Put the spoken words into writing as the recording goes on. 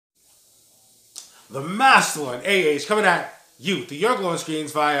the master one, AH, coming at you through your glowing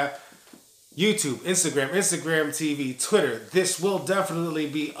screens via YouTube, Instagram TV, Twitter. This will definitely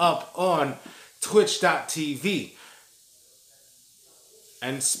be up on twitch.tv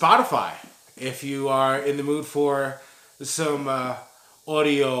and Spotify if you are in the mood for some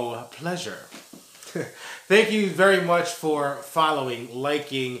audio pleasure. Thank you very much for following,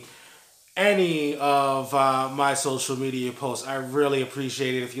 liking any of my social media posts. I really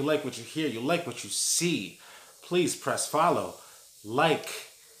appreciate it. If you like what you hear, you like what you see, please press follow, like,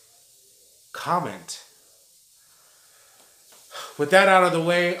 comment. With that out of the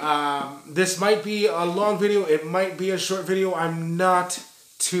way, this might be a long video. It might be a short video. I'm not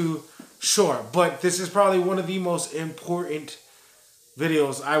too sure. But this is probably one of the most important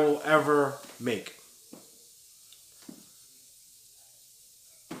videos I will ever make.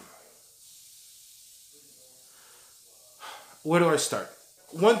 Where do I start?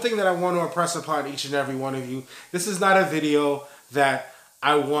 One thing that I want to impress upon each and every one of you, this is not a video that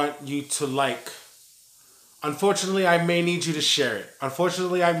I want you to like. Unfortunately, I may need you to share it.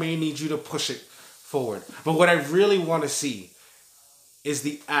 Unfortunately, I may need you to push it forward. But what I really want to see is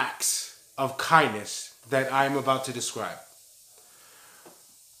the acts of kindness that I'm about to describe.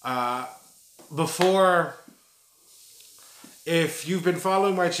 If you've been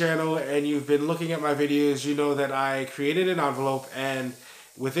following my channel and you've been looking at my videos, you know that I created an envelope, and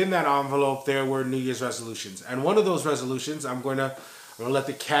within that envelope there were New Year's resolutions. And one of those resolutions, I'm going to let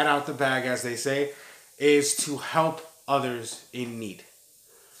the cat out the bag, as they say, is to help others in need.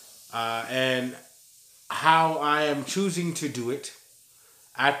 And how I am choosing to do it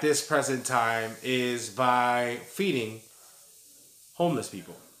at this present time is by feeding homeless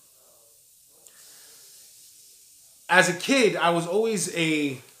people. As a kid, I was always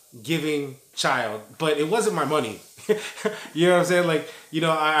a giving child, but it wasn't my money. You know what I'm saying? Like, you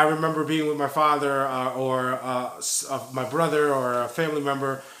know, I remember being with my father or my brother or a family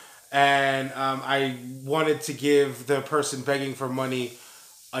member, and I wanted to give the person begging for money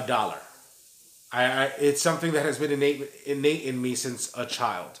 $1. It's something that has been innate in me since a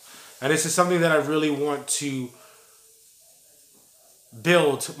child. And this is something that I really want to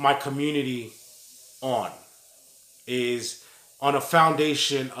build my community on. Is on a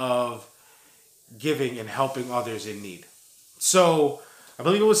foundation of giving and helping others in need. So, I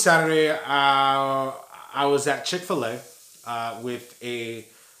believe it was Saturday, I was at Chick-fil-A with a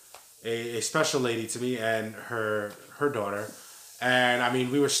special lady to me and her daughter. And I mean,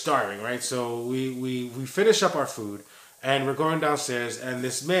 we were starving, right? So we finish up our food and we're going downstairs, and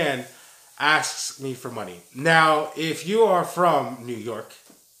this man asks me for money. Now, if you are from New York,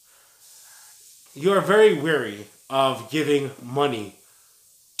 you're very wary of giving money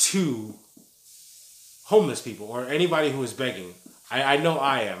to homeless people or anybody who is begging. I know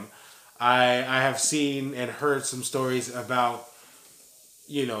I am. I have seen and heard some stories about,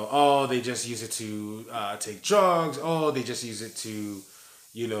 you know, oh, they just use it to take drugs. Oh, they just use it to,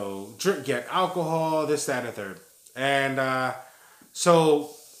 you know, get alcohol, this, that, and the third. And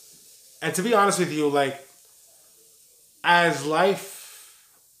and to be honest with you, like, as I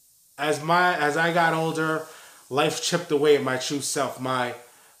got older, life chipped away at my true self, my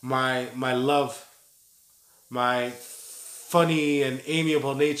love, my funny and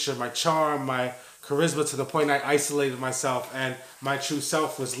amiable nature, my charm, my charisma, to the point I isolated myself, and my true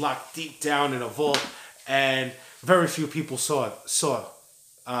self was locked deep down in a vault, and very few people saw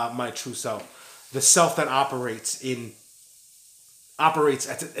my true self, the self that operates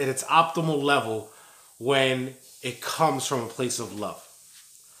at its optimal level when it comes from a place of love.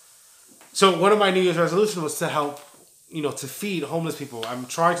 So one of my New Year's resolutions was to help, you know, to feed homeless people. I'm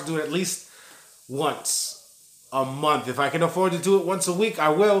trying to do it at least once a month. If I can afford to do it once a week, I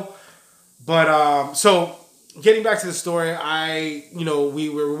will. But, so getting back to the story, we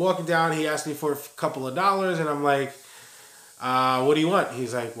were walking down. He asked me for a couple of dollars, and I'm like, what do you want?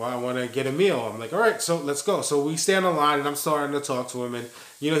 He's like, well, I want to get a meal. I'm like, all right, so let's go. So we stand in line, and I'm starting to talk to him, and,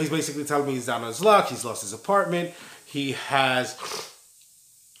 you know, he's basically telling me he's down on his luck. He's lost his apartment. He's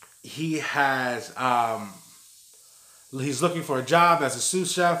looking for a job as a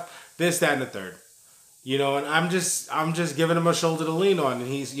sous chef, this, that, and the third. You know, and I'm just giving him a shoulder to lean on, and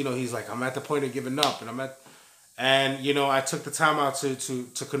he's like, I'm at the point of giving up, and you know, I took the time out to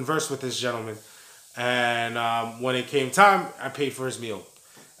converse with this gentleman, and when it came time, I paid for his meal,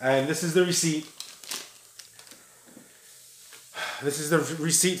 and this is the receipt. This is the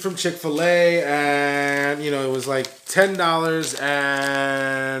receipt from Chick-fil-A, and, you know, it was like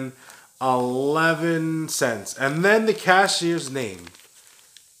 $10.11. And then the cashier's name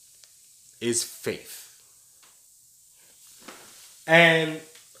is Faith. And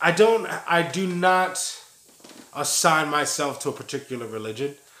I do not assign myself to a particular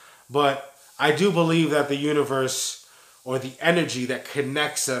religion, but I do believe that the universe or the energy that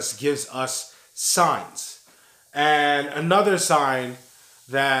connects us gives us signs. And another sign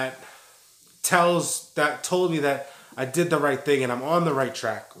that told me that I did the right thing and I'm on the right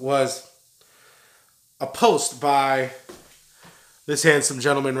track was a post by this handsome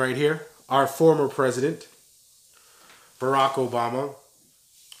gentleman right here, our former president, Barack Obama.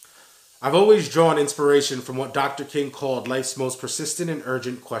 I've always drawn inspiration from what Dr. King called life's most persistent and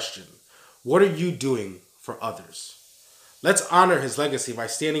urgent question. What are you doing for others? Let's honor his legacy by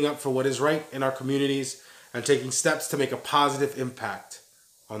standing up for what is right in our communities and taking steps to make a positive impact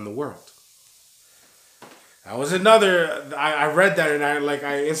on the world. That was another. I read that and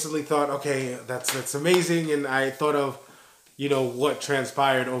I instantly thought, okay, that's amazing, and I thought of, what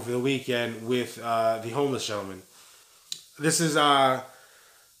transpired over the weekend with the homeless gentleman. This is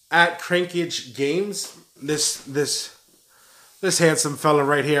at Crankage Games. This handsome fella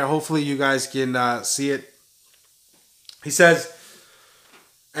right here. Hopefully you guys can see it. He says,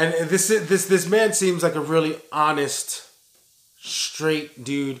 and this man seems like a really honest, straight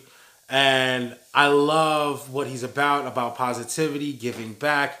dude. And I love what he's about positivity, giving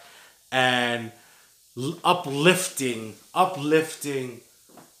back, and uplifting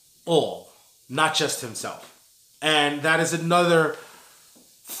all, not just himself. And that is another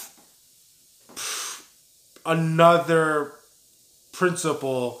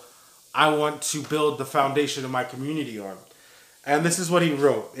principle I want to build the foundation of my community on. And this is what he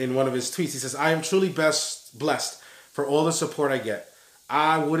wrote in one of his tweets. He says, I am truly blessed for all the support I get.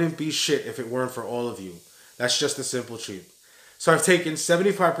 I wouldn't be shit if it weren't for all of you. That's just the simple truth. So I've taken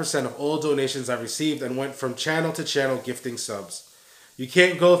 75% of all donations I've received and went from channel to channel gifting subs. You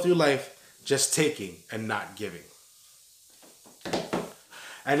can't go through life just taking and not giving.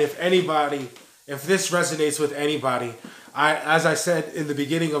 And if this resonates with anybody, as I said in the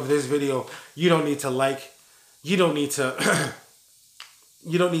beginning of this video, you don't need to like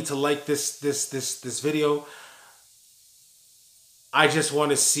this video. I just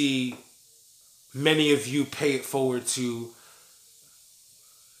want to see many of you pay it forward to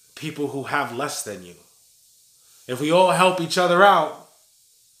people who have less than you. If we all help each other out,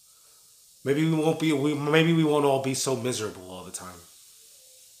 maybe we won't all be so miserable all the time.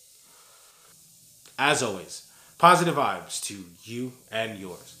 As always, positive vibes to you and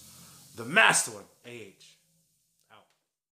yours. The master one, AH.